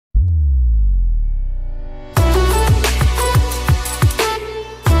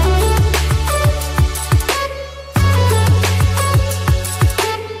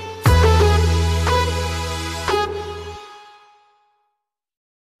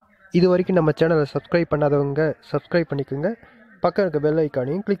இது வரைக்கும் நம்ம சேனலை சப்ஸ்கிரைப் பண்ணாதவங்க சப்ஸ்கிரைப் பண்ணிக்கோங்க. பக்கம் இருக்க பெல்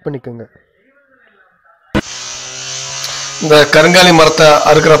ஐக்கானையும் கிளிக் பண்ணிக்கோங்க. இந்த கருங்காலி மரத்தை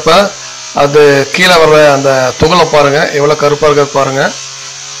அறுக்கிறப்ப அது கீழே வர்ற அந்த துகளை பாருங்கள், எவ்வளோ கருப்பாக இருக்கிறது பாருங்கள்.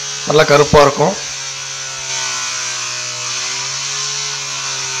 நல்லா கருப்பாக இருக்கும்.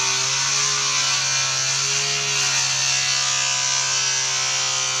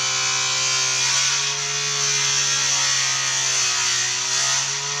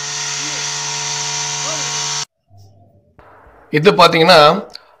 இது பார்த்தீங்கன்னா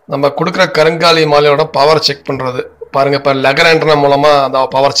நம்ம கொடுக்குற கருங்காலி மாலையோட பவர் செக் பண்ணுறது பாருங்கள். இப்போ லெகர் ஆண்டனா மூலமாக அந்த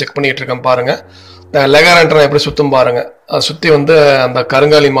பவர் செக் பண்ணிகிட்டு இருக்கேன் பாருங்கள். இந்த லெகர் ஆண்டனா எப்படி சுற்றும் பாருங்கள். அதை சுற்றி அந்த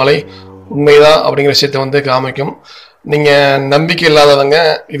கருங்காலி மாலை உண்மைதான் அப்படிங்கிற விஷயத்தை காமிக்கும். நீங்கள் நம்பிக்கை இல்லாதவங்க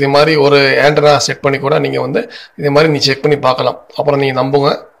இது மாதிரி ஒரு ஆண்டனா செட் பண்ணி கூட நீங்கள் இது மாதிரி நீ செக் பண்ணி பார்க்கலாம். அப்புறம் நீங்கள்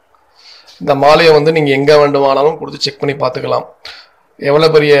நம்புங்க. இந்த மாலையை நீங்கள் எங்கே வேண்டுமானாலும் கொடுத்து செக் பண்ணி பார்த்துக்கலாம். எவ்வளோ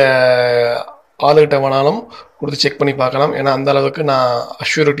பெரிய ஆளுகிட்ட வேணாலும் கொடுத்து செக் பண்ணி பார்க்கலாம். ஏன்னா அந்த அளவுக்கு நான்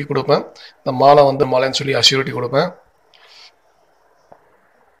அஷ்யூரிட்டி கொடுப்பேன். இந்த மாலை மாலைன்னு சொல்லி அஷ்யூரிட்டி கொடுப்பேன்.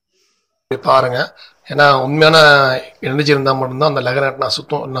 பாருங்க, ஏன்னா உண்மையான எனர்ஜி இருந்தால் மட்டும்தான் அந்த லெகர் ஆண்டனா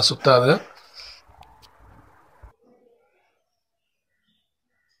சுத்தம், என்ன சுத்தாது.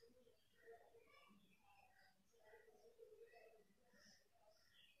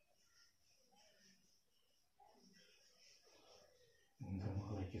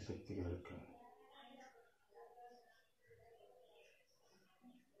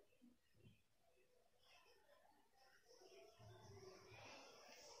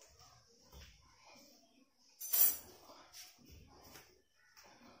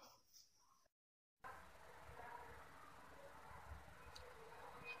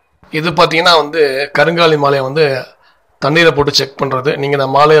 இது பார்த்தீங்கன்னா கருங்காலி மாலையை தண்ணீரை போட்டு செக் பண்ணுறது. நீங்கள் இந்த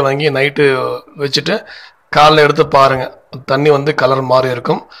மாலையை வாங்கி நைட்டு வச்சுட்டு காலைல எடுத்து பாருங்கள். தண்ணி கலர் மாறி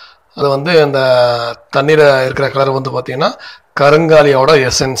இருக்கும். அது அந்த தண்ணீரை இருக்கிற கலர் பார்த்தீங்கன்னா கருங்காலியோட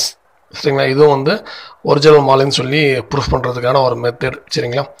எசன்ஸ். சரிங்களா? இதுவும் ஒரிஜினல் மாலைன்னு சொல்லி ப்ரூஃப் பண்ணுறதுக்கான ஒரு மெத்தட்.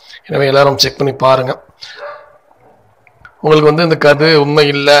 சரிங்களா? எனவே எல்லோரும் செக் பண்ணி பாருங்கள். உங்களுக்கு இந்த கது உண்மை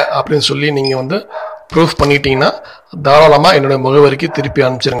இல்லை அப்படின்னு சொல்லி நீங்கள் ப்ரூஃப் பண்ணிட்டீங்கன்னா தாராளமாக என்னுடைய முகவரிக்கு திருப்பி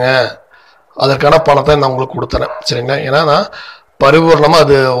அனுப்பிச்சிருங்க. அதற்கான பணத்தை நான் உங்களுக்கு கொடுத்துறேன். சரிங்களா? ஏன்னா நான் பரிபூர்ணமாக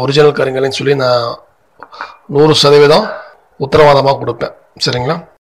அது ஒரிஜினல் கருங்கல்னு சொல்லி நான் 100% உத்தரவாதமாக கொடுப்பேன். சரிங்களா?